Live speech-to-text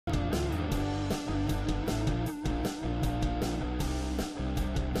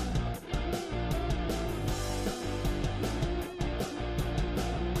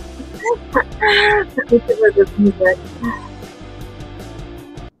Let me give her this music.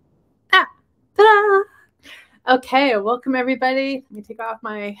 Ta-da! Okay, welcome everybody. Let me take off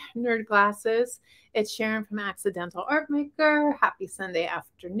my nerd glasses. It's Sharon from Accidental Art Maker. Happy Sunday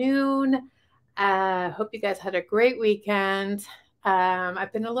afternoon. Hope you guys had a great weekend.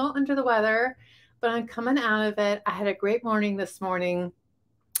 I've been a little under the weather, but I'm coming out of it. I had a great morning this morning.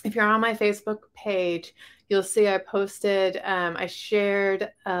 If you're on my Facebook page, you'll see I posted, I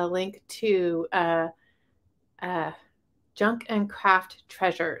shared a link to Junk and Craft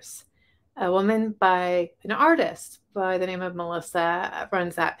Treasures. A woman an artist by the name of Melissa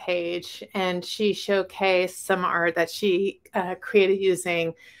runs that page, and she showcased some art that she created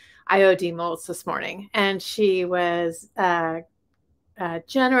using IOD molds this morning. And she was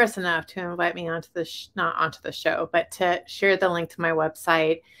generous enough to invite me onto not onto the show, but to share the link to my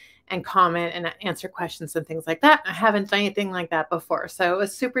website and comment and answer questions and things like that. I haven't done anything like that before, so it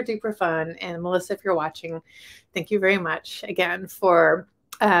was super duper fun. And Melissa, if you're watching, thank you very much again for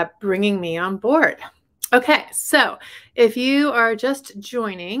bringing me on board. Okay, so if you are just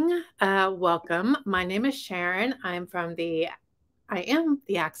joining, welcome. My name is Sharon. I am the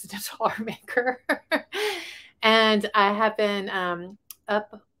Accidental Art Maker, and I have been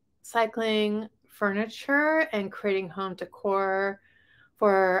upcycling furniture and creating home decor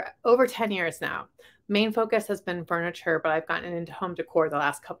for over 10 years now. Main focus has been furniture, but I've gotten into home decor the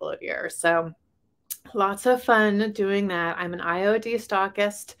last couple of years. So lots of fun doing that. I'm an IOD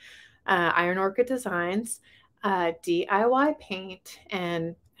stockist, Iron Orchid Designs, DIY paint,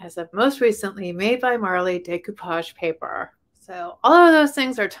 and as of most recently, Made by Marley decoupage paper. So all of those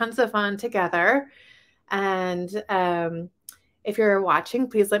things are tons of fun together. And if you're watching,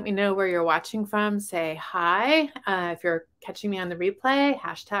 please let me know where you're watching from. Say hi. If you're catching me on the replay,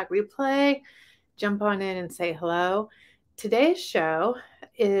 #replay, jump on in and say hello. Today's show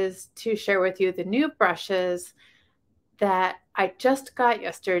is to share with you the new brushes that I just got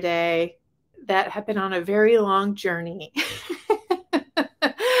yesterday that have been on a very long journey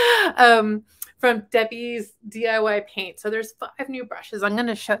from Debbie's DIY paint. So there's 5 new brushes. I'm going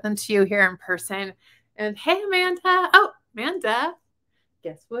to show them to you here in person. And hey, Amanda. Oh, Amanda.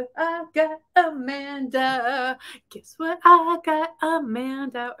 Guess what I got, Amanda? Guess what I got,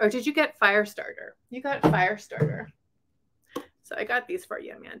 Amanda? Or did you get Firestarter? You got Firestarter. So I got these for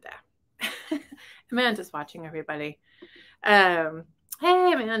you, Amanda. Amanda's watching, everybody. Hey,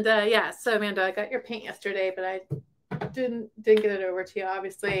 Amanda. Yeah, so Amanda, I got your paint yesterday, but I didn't get it over to you,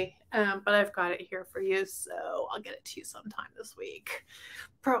 obviously. But I've got it here for you, so I'll get it to you sometime this week.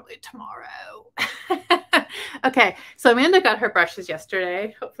 Probably tomorrow. Okay, so Amanda got her brushes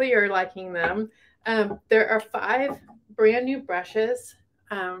yesterday. Hopefully you're liking them. There are 5 brand new brushes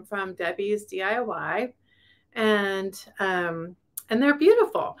from Debbie's DIY, and they're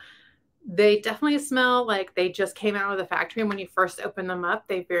beautiful. They definitely smell like they just came out of the factory. And when you first open them up,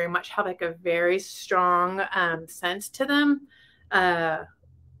 they very much have like a very strong scent to them.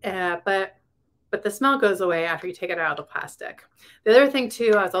 But the smell goes away after you take it out of the plastic. The other thing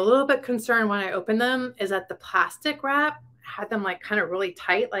too, I was a little bit concerned when I opened them is that the plastic wrap had them like kind of really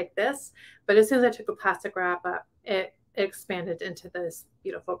tight like this. But as soon as I took the plastic wrap up, it expanded into this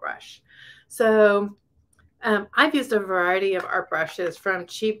beautiful brush. So I've used a variety of art brushes from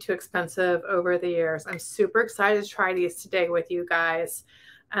cheap to expensive over the years. I'm super excited to try these today with you guys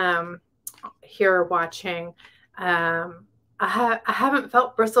here watching. I haven't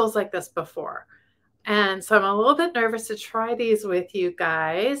felt bristles like this before. And so I'm a little bit nervous to try these with you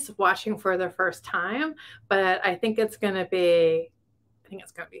guys watching for the first time, but I think it's going to be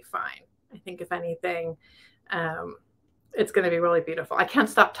fine. I think if anything, it's going to be really beautiful. I can't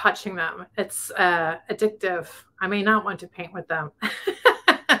stop touching them. It's addictive. I may not want to paint with them.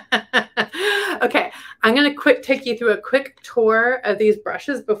 Okay, I'm going to take you through a quick tour of these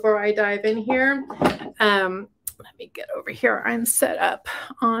brushes before I dive in here. Let me get over here. I'm set up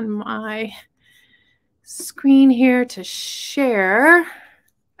on my screen here to share.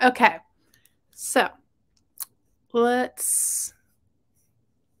 Okay, so let's,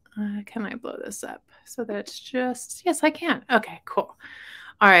 can I blow this up so that it's just, yes, I can. Okay, cool.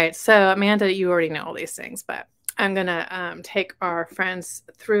 All right, so Amanda, you already know all these things, but I'm gonna take our friends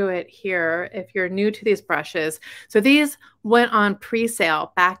through it here if you're new to these brushes. So these went on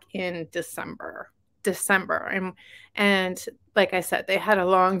pre-sale back in December. And like I said, they had a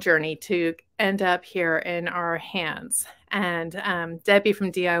long journey to end up here in our hands. And Debbie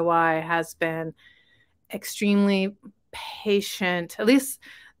from DIY has been extremely patient. At least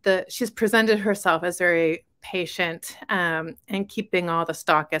she's presented herself as very patient and keeping all the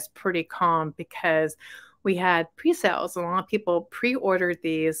stockists pretty calm because we had pre-sales. A lot of people pre-ordered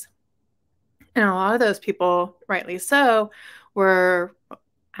these And a lot of those people, rightly so, were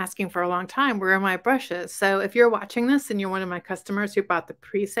asking for a long time, where are my brushes? So if you're watching this and you're one of my customers who bought the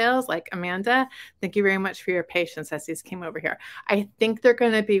pre-sales, like Amanda, thank you very much for your patience as these came over here. I think they're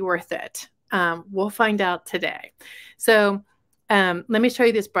going to be worth it. We'll find out today. So let me show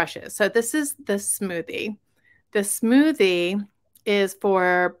you these brushes. So this is the smoothie. The smoothie is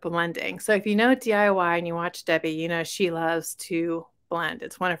for blending. So if you know DIY and you watch Debbie, you know she loves to blend.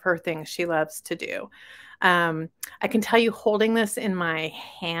 It's one of her things she loves to do. I can tell you, holding this in my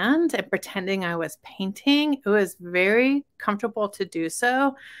hand and pretending I was painting, it was very comfortable to do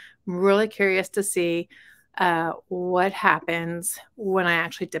so. I'm really curious to see what happens when I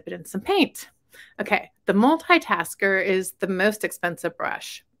actually dip it in some paint. Okay, the multitasker is the most expensive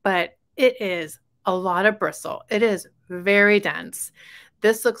brush, but it is a lot of bristle. It is very dense.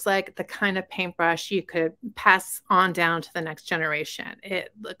 This looks like the kind of paintbrush you could pass on down to the next generation. It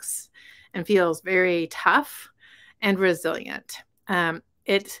looks and feels very tough and resilient.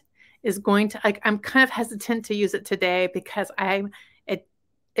 It is going to, like, I'm kind of hesitant to use it today because I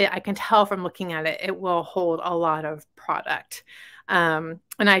can tell from looking at it, it will hold a lot of product. And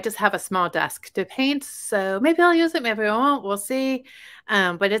I just have a small desk to paint, so maybe I'll use it, maybe I won't, we'll see.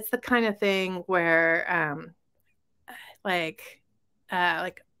 But it's the kind of thing where like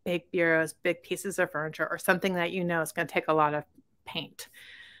big bureaus, big pieces of furniture, or something that you know is going to take a lot of paint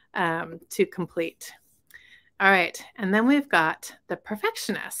to complete. All right, and then we've got the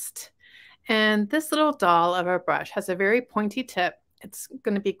Perfectionist. And this little doll of a brush has a very pointy tip. It's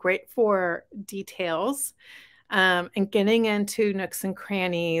going to be great for details and getting into nooks and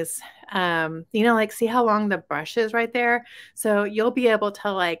crannies. You know, like, see how long the brush is right there? So you'll be able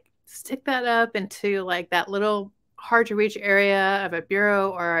to like stick that up into like that little hard to reach area of a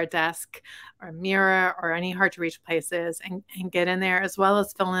bureau or a desk or a mirror or any hard to reach places and get in there, as well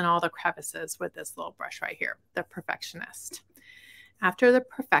as fill in all the crevices with this little brush right here, the Perfectionist. After the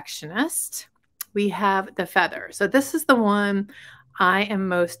Perfectionist, we have the Feather. So this is the one I am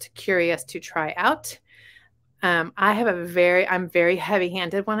most curious to try out. I'm very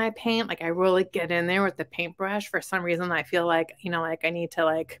heavy-handed when I paint. Like, I really get in there with the paintbrush. For some reason, I feel like, you know, like I need to,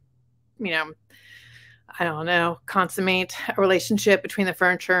 like, you know, I don't know, consummate a relationship between the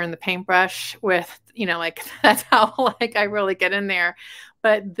furniture and the paintbrush with, you know, like that's how like I really get in there.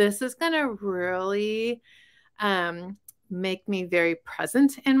 But this is going to really make me very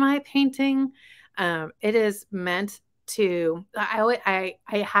present in my painting. It is meant to, I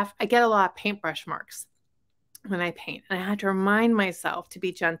get a lot of paintbrush marks when I paint, and I had to remind myself to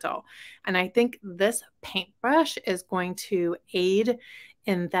be gentle. And I think this paintbrush is going to aid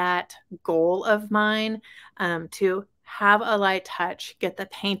in that goal of mine, to have a light touch, get the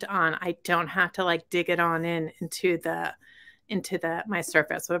paint on. I don't have to like dig it on into my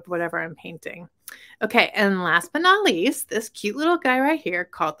surface of whatever I'm painting. Okay, and last but not least, this cute little guy right here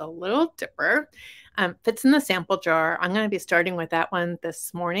called the Little Dipper fits in the sample jar. I'm going to be starting with that one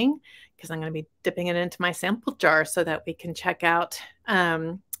this morning because I'm going to be dipping it into my sample jar so that we can check out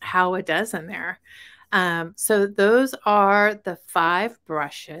how it does in there. So those are the 5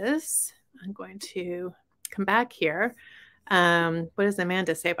 brushes. I'm going to come back here. What does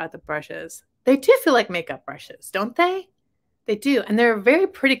Amanda say about the brushes? They do feel like makeup brushes, don't they? They do, and they're a very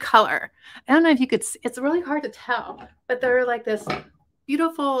pretty color. I don't know if you could see, it's really hard to tell, but they're like this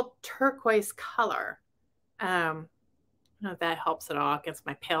beautiful turquoise color. I don't know if that helps at all against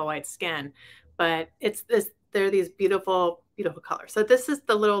my pale white skin, but they're these beautiful, beautiful colors. So this is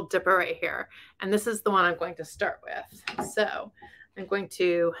the Little Dipper right here, and this is the one I'm going to start with. So I'm going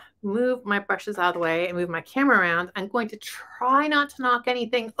to move my brushes out of the way and move my camera around. I'm going to try not to knock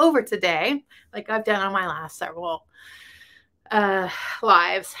anything over today, like I've done on my last several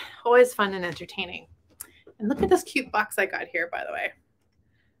lives. Always fun and entertaining. And look at this cute box I got here, by the way.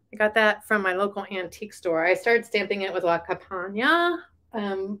 I got that from my local antique store. I started stamping it with La Campagna,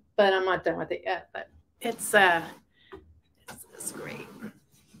 but I'm not done with it yet. But it's great.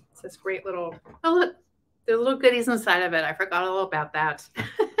 It's this great little, oh look, there's little goodies inside of it. I forgot all about that.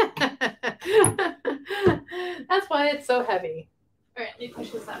 That's why it's so heavy. All right, let me push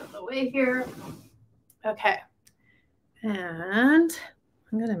this out of the way here. Okay. And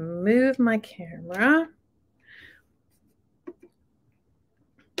I'm going to move my camera.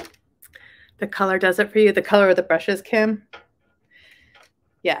 The color does it for you? The color of the brushes, Kim?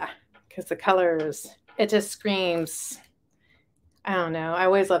 Yeah, because the colors, it just screams, I don't know. I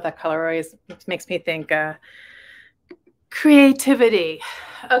always love that color. Always makes me think creativity.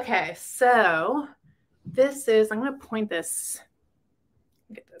 Okay, so this is, I'm going to point this,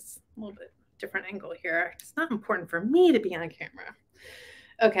 get this a little bit different angle here. It's not important for me to be on camera.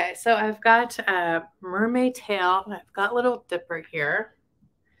 Okay, so I've got a mermaid tail. I've got a little dipper here.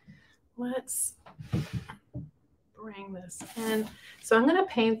 Let's bring this in. So I'm gonna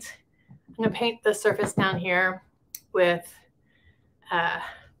paint the surface down here with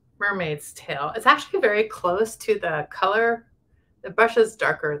mermaid's tail. It's actually very close to the color. The brush is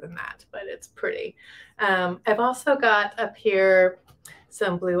darker than that, but it's pretty. I've also got up here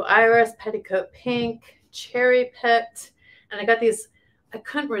some blue iris, petticoat pink, cherry pit, and I got these. I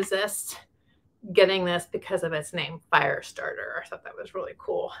couldn't resist getting this because of its name, Firestarter. I thought that was really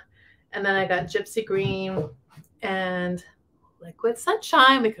cool. And then I got gypsy green and liquid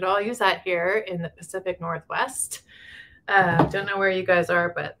sunshine. We could all use that here in the Pacific Northwest. Don't know where you guys are,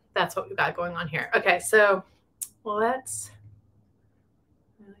 but that's what we've got going on here. Okay, so let's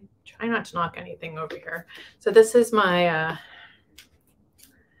try not to knock anything over here. So this is my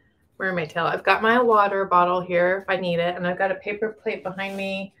mermaid tail. I've got my water bottle here if I need it, and I've got a paper plate behind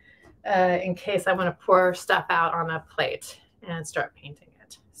me in case I want to pour stuff out on a plate and start painting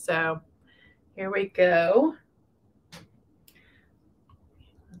it. So here we go.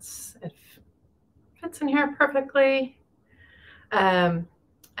 It fits in here perfectly. I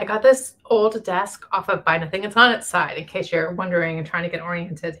got this old desk off of Buy Nothing. It's on its side in case you're wondering and trying to get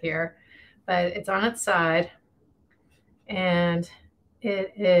oriented here, but it's on its side, and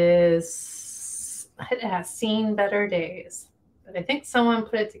it has seen better days. But I think someone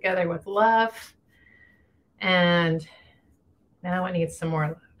put it together with love, and now it needs some more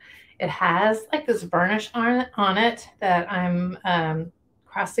love. It has like this varnish on it that I'm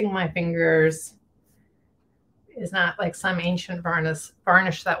crossing my fingers is not like some ancient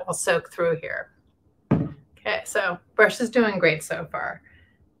varnish that will soak through here. Okay, so brush is doing great so far.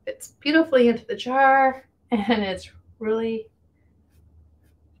 It's beautifully into the jar, and it's really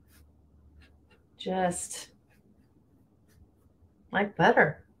just like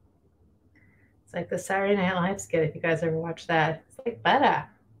butter. It's like the Saturday Night Live skit, if you guys ever watch that. It's like butter.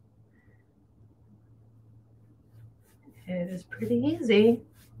 It is pretty easy.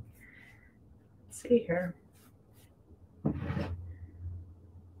 Let's see here.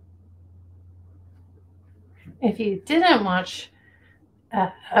 If you didn't watch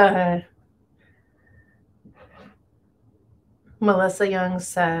Melissa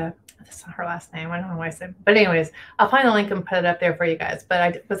Young's, that's not her last name, I don't know why I said, but anyways, I'll find the link and put it up there for you guys. But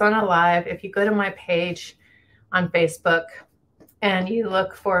I was on a live. If you go to my page on Facebook and you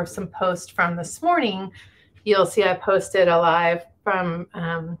look for some posts from this morning, you'll see I posted a live from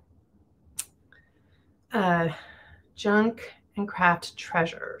Junk and Craft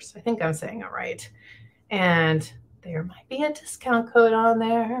Treasures. I think I'm saying it right. And there might be a discount code on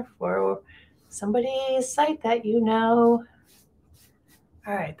there for somebody's site that you know.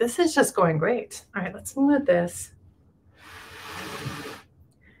 All right, this is just going great. All right, let's move this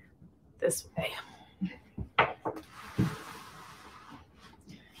way.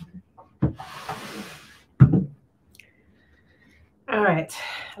 All right,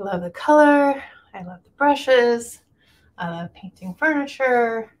 I love the color. I love the brushes. I love painting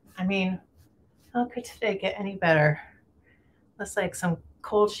furniture. I mean, how could today get any better? Looks like some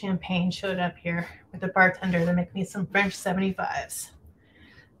cold champagne showed up here with the bartender to make me some French 75s.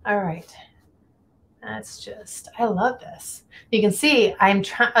 All right. That's just, I love this. You can see I'm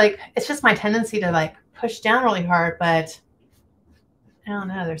trying, like, it's just my tendency to like push down really hard, but I don't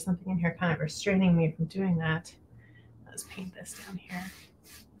know. There's something in here kind of restraining me from doing that. Let's paint this down here.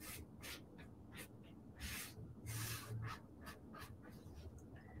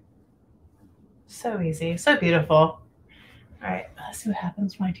 So easy, so beautiful. All right, let's see what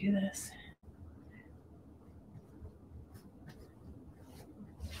happens when I do this.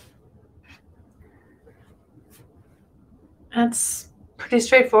 That's pretty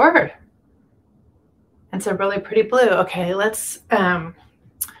straightforward. It's a really pretty blue. Okay, let's paint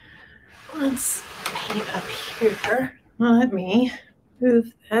up here. Let me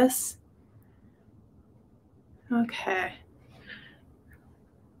move this. Okay.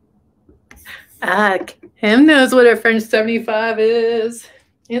 Kim knows what a French 75 is.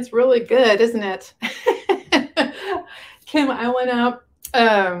 It's really good, isn't it? Kim, I went out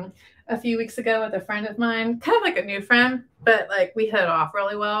a few weeks ago with a friend of mine, kind of like a new friend, but like we hit it off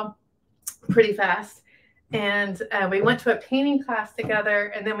really well, pretty fast. And we went to a painting class together,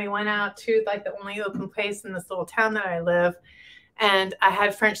 and then we went out to like the only open place in this little town that I live. And I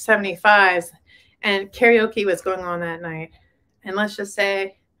had French 75s, and karaoke was going on that night. And let's just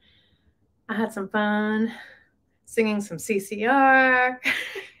say I had some fun singing some CCR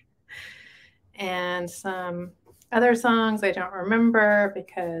and some other songs I don't remember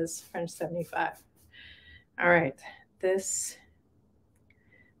because French 75. All right, this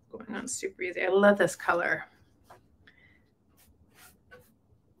Going on super easy. I love this color.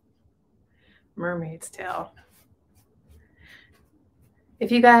 Mermaid's tail.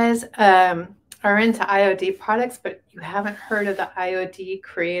 If you guys are into IOD products, but you haven't heard of the IOD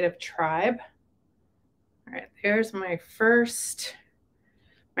Creative Tribe, all right, there's my first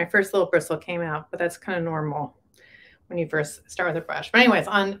little bristle came out, but that's kind of normal when you first start with a brush. But anyways,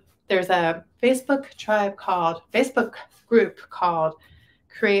 there's a Facebook group called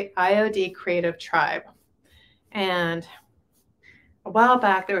IOD Creative Tribe. And a while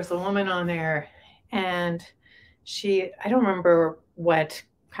back, there was a woman on there, and I don't remember what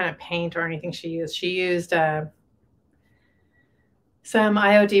kind of paint or anything she used. She used some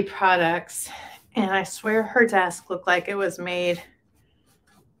IOD products, and I swear her desk looked like it was made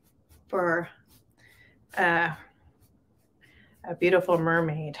for a beautiful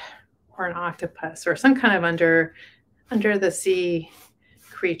mermaid or an octopus or some kind of under the sea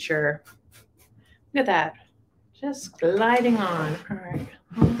creature. Look at that, just gliding on. All right,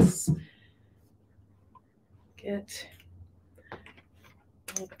 let's get a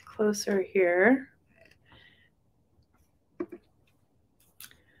little bit closer here.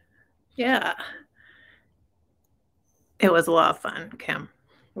 Yeah, it was a lot of fun, Kim.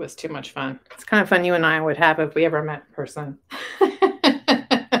 It was too much fun. It's kind of fun you and I would have if we ever met in person. All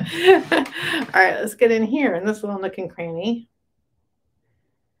right, let's get in here in this little nook and cranny.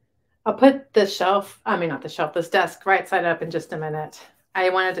 I'll put this this desk right side up in just a minute. I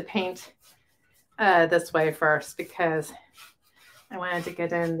wanted to paint this way first because I wanted to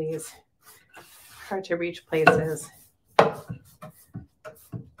get in these hard to reach places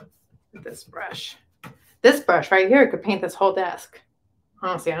with this brush. This brush right here could paint this whole desk.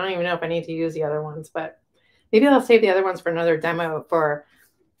 Honestly, I don't even know if I need to use the other ones, but maybe I'll save the other ones for another demo for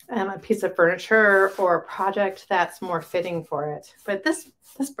a piece of furniture or a project that's more fitting for it. But this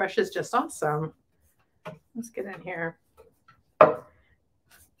brush is just awesome. Let's get in here.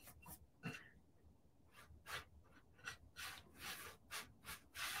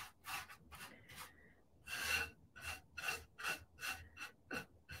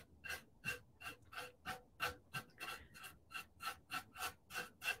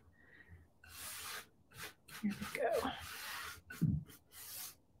 Here we go.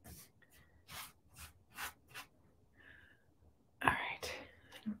 All right,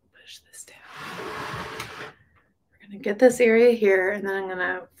 push this down. We're going to get this area here, and then I'm going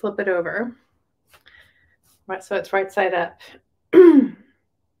to flip it over. Right, so it's right side up. You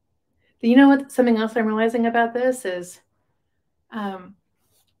know what? Something else I'm realizing about this is, I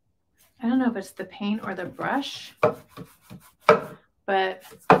don't know if it's the paint or the brush, but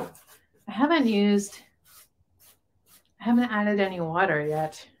I haven't added any water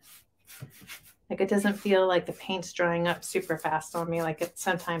yet. Like, it doesn't feel like the paint's drying up super fast on me like it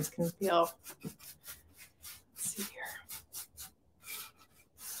sometimes can feel. Let's see here.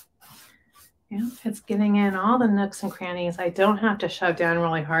 Yeah, it's getting in all the nooks and crannies. I don't have to shove down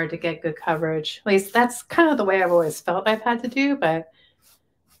really hard to get good coverage. At least that's kind of the way I've always felt I've had to do, but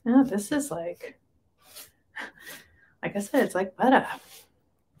no, this is like I said, it's like butter.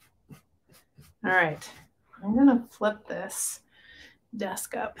 All right, I'm gonna flip this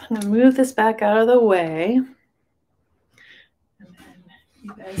desk up. I'm gonna move this back out of the way, and then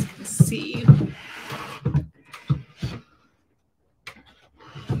you guys can see.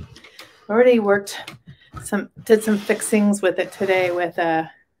 Already did some fixings with it today with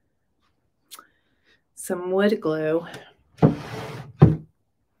some wood glue.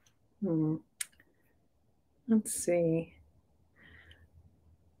 Let's see.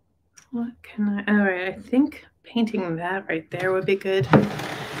 What can all right, I think painting that right there would be good.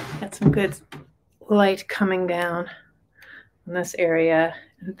 Got some good light coming down in this area.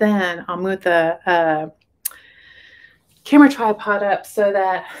 And then I'll move the camera tripod up so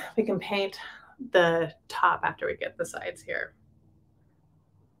that we can paint the top after we get the sides here.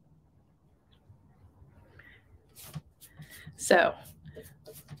 So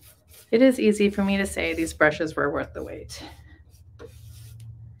it is easy for me to say these brushes were worth the wait.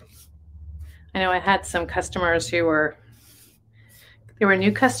 I know I had some customers who were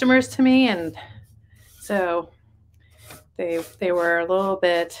new customers to me, and so they were a little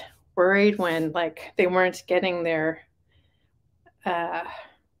bit worried when they weren't getting their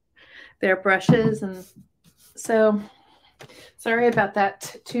brushes, and so sorry about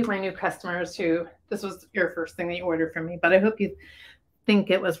that to my new customers who this was your first thing that you ordered from me, but I hope you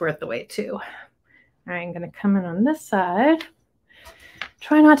think it was worth the wait too. All right, I'm going to come in on this side.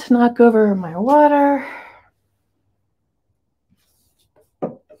 Try not to knock over my water.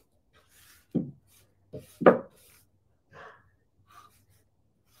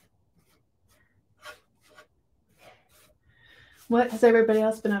 what has everybody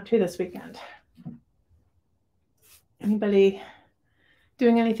else been up to this weekend? Anybody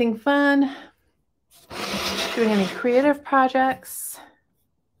doing anything fun? Doing any creative projects?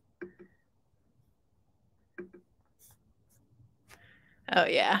 Oh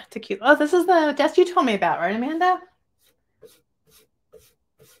yeah, tequila. Oh, this is the desk you told me about, right, Amanda?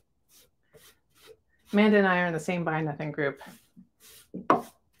 Amanda and I are in the same Buy Nothing group.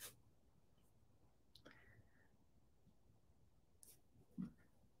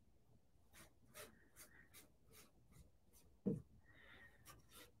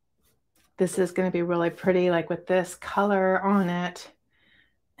 This is going to be really pretty, like with this color on it.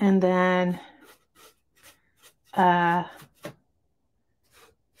 And then I'm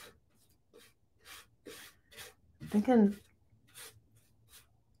thinking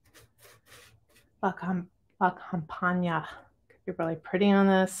La Campagna could be really pretty on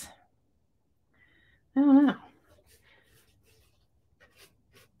this. I don't know.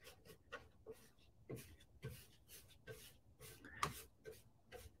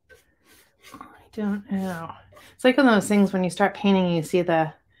 Don't know. It's like one of those things when you start painting, you see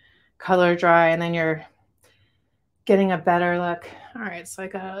the color dry and then you're getting a better look. All right, so I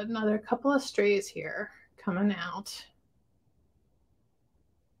got another couple of strays here coming out.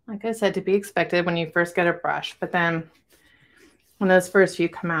 Like I said, to be expected when you first get a brush, but then when those first few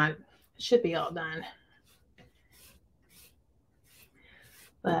come out, it should be all done.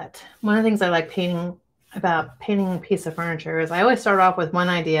 But one of the things I like about painting a piece of furniture is I always start off with one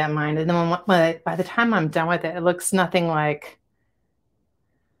idea in mind, and then by the time I'm done with it, it looks nothing like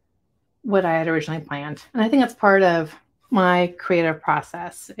what I had originally planned. And I think that's part of my creative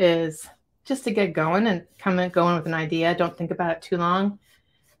process, is just to get going and going with an idea. Don't think about it too long.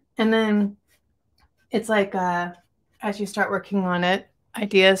 And then it's like as you start working on it,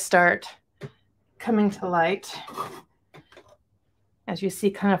 ideas start coming to light. As you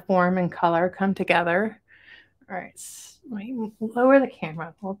see kind of form and color come together. All right, let me lower the camera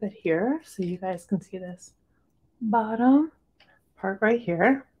a little bit here so you guys can see this bottom part right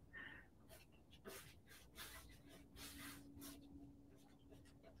here.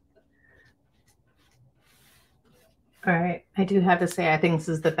 All right, I do have to say I think this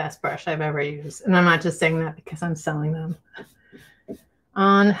is the best brush I've ever used. And I'm not just saying that because I'm selling them.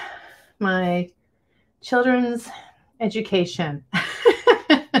 On my children's education.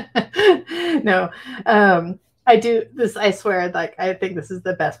 No, I do this. I swear, like, I think this is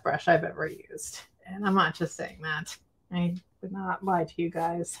the best brush I've ever used. And I'm not just saying that. I would not lie to you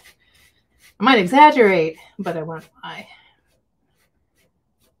guys. I might exaggerate, but I won't lie.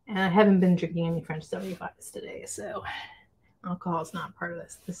 And I haven't been drinking any French 75s today, so alcohol is not part of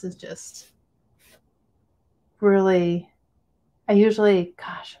this. This is just really, I'm really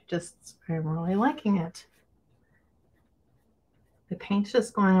liking it. The paint's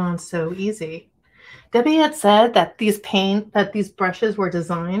just going on so easy. Debbie had said that these brushes were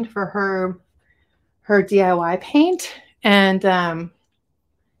designed for her DIY paint, and I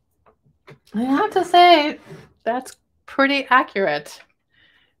have to say that's pretty accurate.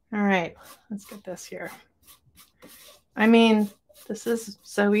 All right, let's get this here. I mean, this is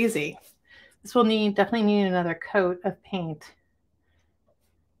so easy. This will definitely need another coat of paint.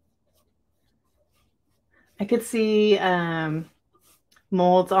 I could see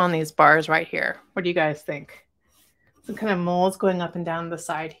molds on these bars right here. What do you guys think? Some kind of molds going up and down the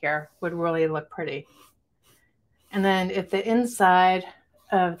side here would really look pretty. And then if the inside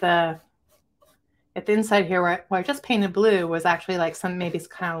here where I just painted blue was actually like maybe some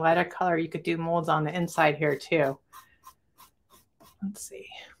kind of lighter color, you could do molds on the inside here too. Let's see.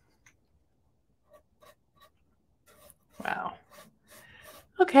 Wow.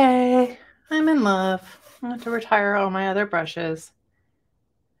 Okay, I'm in love. I have to retire all my other brushes.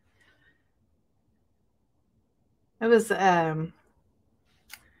 It was, I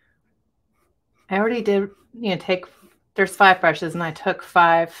already did, there's 5 brushes and I took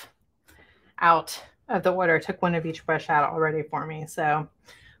 5 out of the order. I took 1 of each brush out already for me. So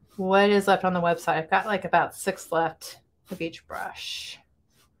what is left on the website? I've got like about 6 left of each brush.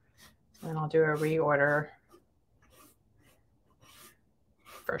 And I'll do a reorder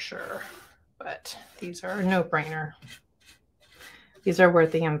for sure. But these are a no-brainer. These are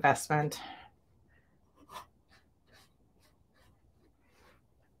worth the investment.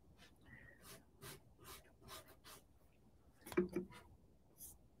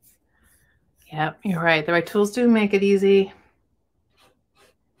 Yep, you're right. The right tools do make it easy.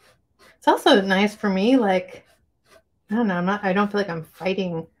 It's also nice for me, like, I don't know, I don't feel like I'm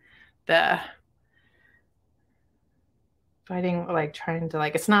fighting like trying to,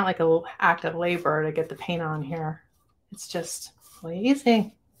 like, it's not like an act of labor to get the paint on here. It's just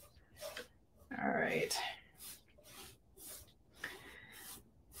Easy. All right.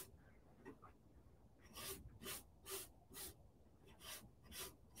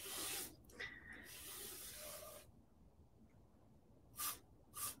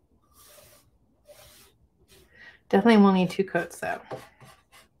 Definitely will need 2 coats though.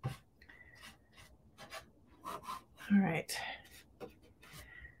 All right.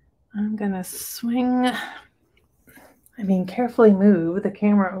 I'm gonna swing, carefully move the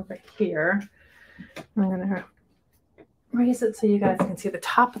camera over here. I'm gonna raise it so you guys can see the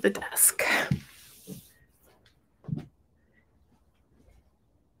top of the desk. You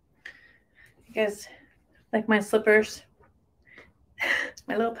guys like my slippers?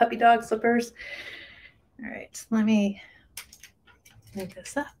 My little puppy dog slippers? All right, let me make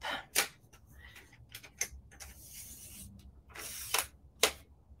this up.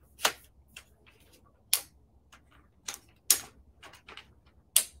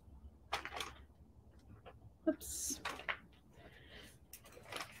 Whoops.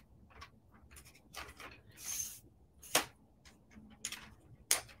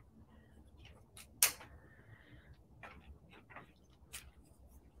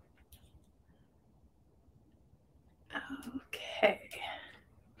 Okay.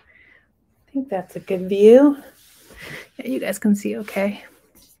 I think that's a good view. Yeah, you guys can see okay.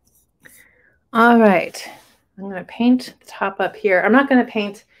 All right. I'm going to paint the top up here. I'm not going to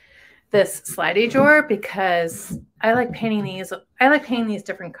paint this slidey drawer because I like painting these. I like painting these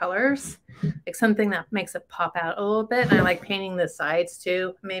different colors, like something that makes it pop out a little bit. And I like painting the sides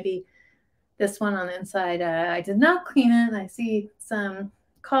too. Maybe this one on the inside, I did not clean it. I see some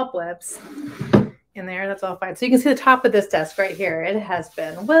cobwebs in there. That's all fine. So you can see the top of this desk right here. It has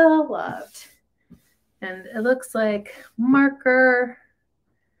been well loved. And it looks like marker.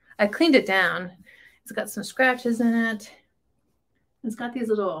 I cleaned it down. It's got some scratches in it. It's got these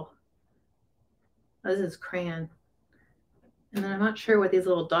little, this is crayon. And then I'm not sure what these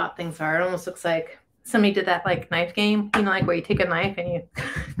little dot things are. It almost looks like somebody did that like knife game, you know, like where you take a knife and you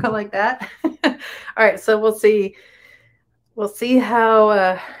go like that. All right, so we'll see. We'll see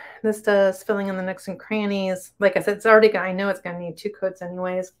how this does filling in the nooks and crannies. Like I said, it's already got, I know it's going to need 2 coats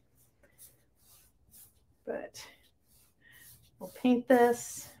anyways. But we'll paint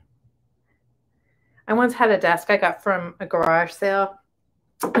this. I once had a desk I got from a garage sale.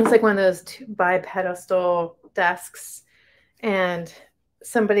 It was like one of those 2 bi-pedestal desks. And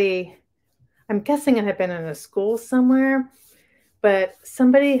somebody, I'm guessing it had been in a school somewhere, but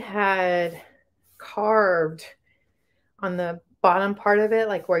somebody had carved on the bottom part of it,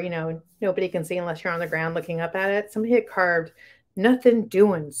 like where, you know, nobody can see unless you're on the ground looking up at it. Somebody had carved "Nothing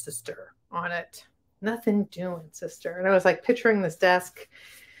doing, sister" on it. Nothing doing, sister. And I was like picturing this desk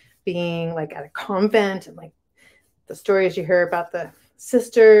being like at a convent and like the stories you hear about the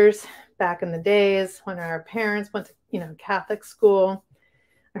sisters back in the days when our parents went to, you know, Catholic school.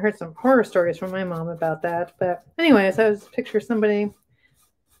 I heard some horror stories from my mom about that. But anyways, I was picturing somebody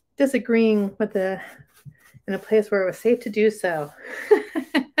disagreeing with in a place where it was safe to do so.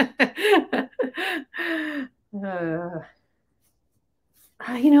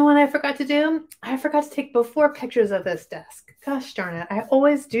 You know what I forgot to do? I forgot to take before pictures of this desk. Gosh darn it. I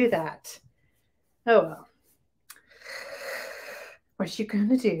always do that. Oh well. What you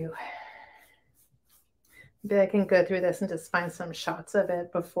gonna do? Maybe I can go through this and just find some shots of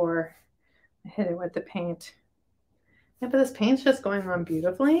it before I hit it with the paint. Yeah, but this paint's just going on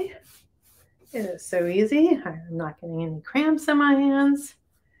beautifully. It is so easy. I'm not getting any cramps in my hands.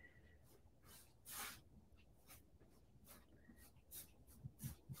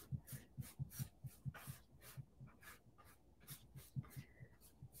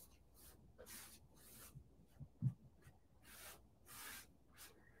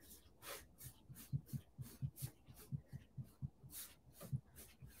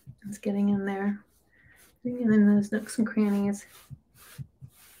 It's getting in there, getting in those nooks and crannies.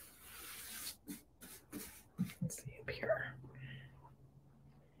 Let's see up here.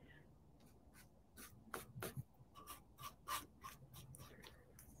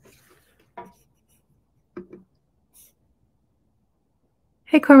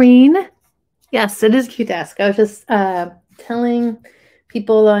 Hey, Corrine. Yes, it is a cute desk. I was just telling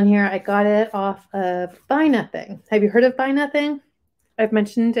people on here I got it off of Buy Nothing. Have you heard of Buy Nothing? I've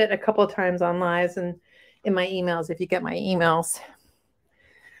mentioned it a couple of times on lives and in my emails if you get my emails.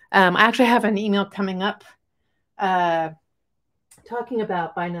 I actually have an email coming up talking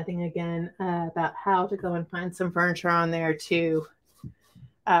about Buy Nothing again, about how to go and find some furniture on there to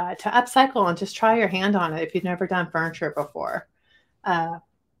upcycle and just try your hand on it if you've never done furniture before.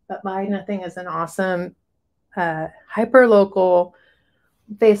 But Buy Nothing is an awesome hyper local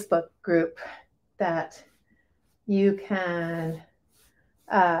Facebook group that you can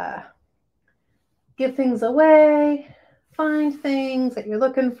give things away, find things that you're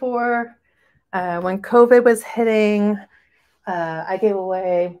looking for. When COVID was hitting, I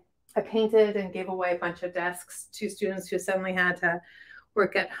painted and gave away a bunch of desks to students who suddenly had to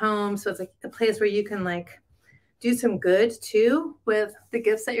work at home. So it's like a place where you can like do some good too with the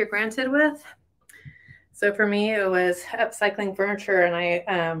gifts that you're granted with. So for me, it was upcycling furniture, and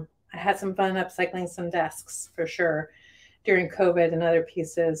I had some fun upcycling some desks for sure during COVID and other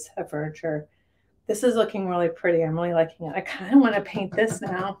pieces of furniture. This is looking really pretty. I'm really liking it. I kind of want to paint this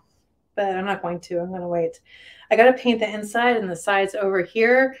now, but I'm not going to. I'm going to wait. I got to paint the inside and the sides over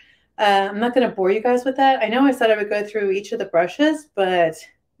here. I'm not going to bore you guys with that. I know I said I would go through each of the brushes, but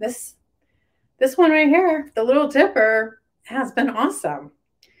this one right here, the Little Dipper, has been awesome.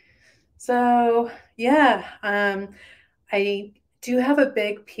 So yeah, I do have a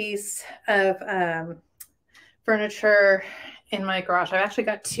big piece of furniture in my garage. I've actually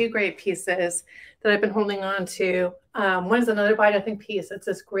got two great pieces that I've been holding on to. One is another Wide Open piece. It's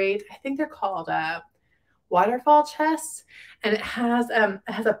this great, I think they're called waterfall chests, and it has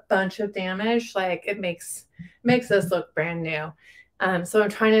a bunch of damage. Like it makes this look brand new. So I'm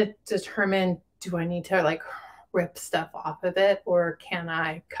trying to determine, do I need to like rip stuff off of it, or can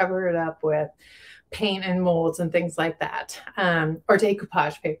I cover it up with paint and molds and things like that, or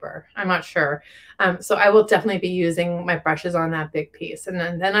decoupage paper? I'm not sure. So I will definitely be using my brushes on that big piece. And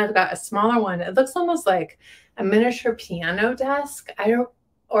then I've got a smaller one. It looks almost like a miniature piano desk.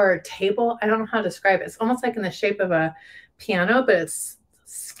 Or a table. I don't know how to describe it. It's almost like in the shape of a piano, but it's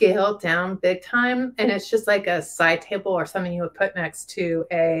scaled down big time. And it's just like a side table or something you would put next to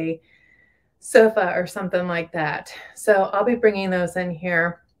a sofa or something like that. So I'll be bringing those in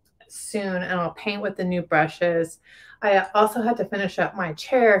here soon, and I'll paint with the new brushes. I also had to finish up my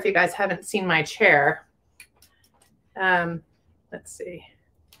chair. If you guys haven't seen my chair, let's see.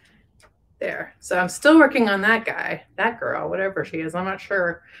 There. So I'm still working on that guy, that girl, whatever she is. I'm not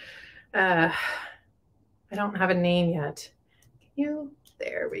sure. I don't have a name yet.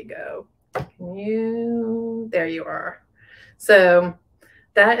 There we go. There you are. So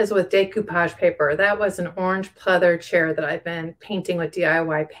that is with decoupage paper. That was an orange pleather chair that I've been painting with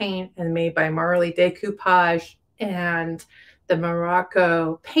DIY paint and made by Marley Decoupage and the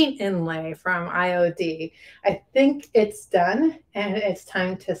Morocco paint inlay from IOD. I think it's done and it's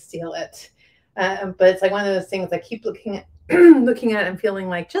time to seal it. But it's like one of those things I keep looking at and feeling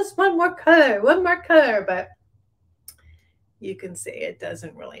like just one more color, but you can see it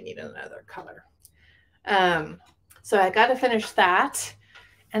doesn't really need another color. So I got to finish that.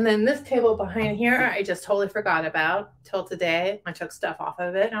 And then this table behind here, I just totally forgot about till today. I took stuff off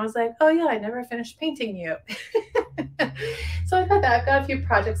of it and I was like, oh yeah, I never finished painting you. So I got that. I've got a few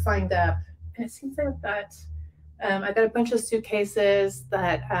projects lined up, and it seems like I got a bunch of suitcases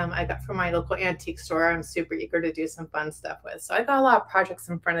that I got from my local antique store. I'm super eager to do some fun stuff with. So I got a lot of projects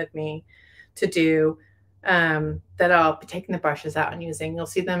in front of me to do that I'll be taking the brushes out and using. You'll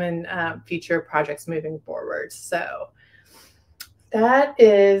see them in future projects moving forward. So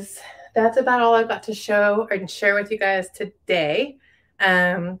that's about all I've got to show and share with you guys today.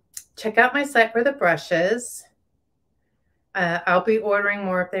 Check out my site for the brushes. I'll be ordering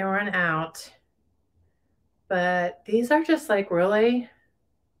more if they run out. But these are just like really,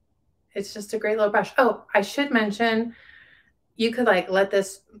 it's just a great little brush. Oh, I should mention, you could like let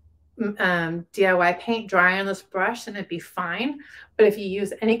this DIY paint dry on this brush and it'd be fine. But if you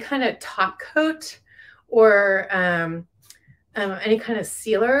use any kind of top coat or any kind of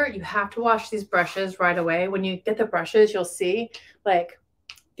sealer, you have to wash these brushes right away. When you get the brushes, you'll see like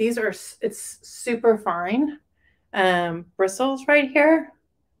it's super fine bristles right here.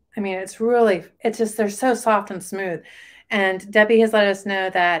 I mean, it's just, they're so soft and smooth. And Debbie has let us know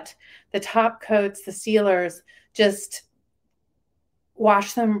that the top coats, the sealers, just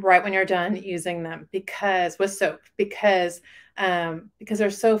wash them right when you're done using them with soap, because they're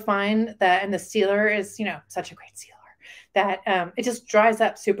so fine that, and the sealer is, such a great sealer that it just dries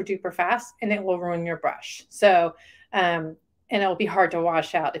up super duper fast and it will ruin your brush. So, and it'll be hard to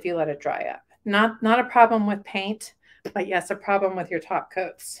wash out if you let it dry up. Not a problem with paint, but yes, a problem with your top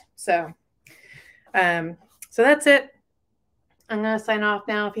coats. So, so that's it. I'm going to sign off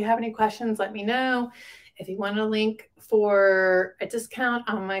now. If you have any questions, let me know. If you want a link for a discount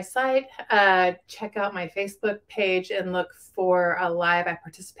on my site, check out my Facebook page and look for a live I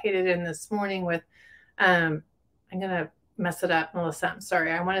participated in this morning with, I'm going to mess it up, Melissa. I'm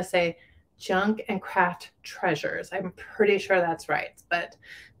sorry. I want to say Junk and Craft Treasures. I'm pretty sure that's right. But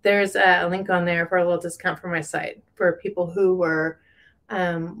there's a link on there for a little discount for my site for people who were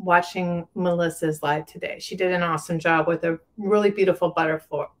watching Melissa's live today. She did an awesome job with a really beautiful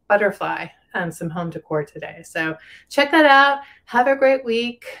butterfly and some home decor today. So check that out. Have a great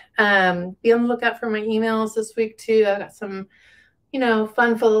week. Be on the lookout for my emails this week too. I got some,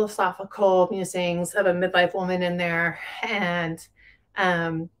 fun philosophical musings of a midlife woman in there. And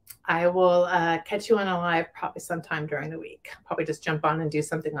I will catch you on a live probably sometime during the week. I'll probably just jump on and do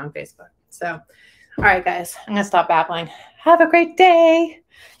something on Facebook. So, all right, guys, I'm going to stop babbling. Have a great day.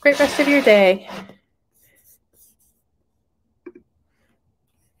 Great rest of your day.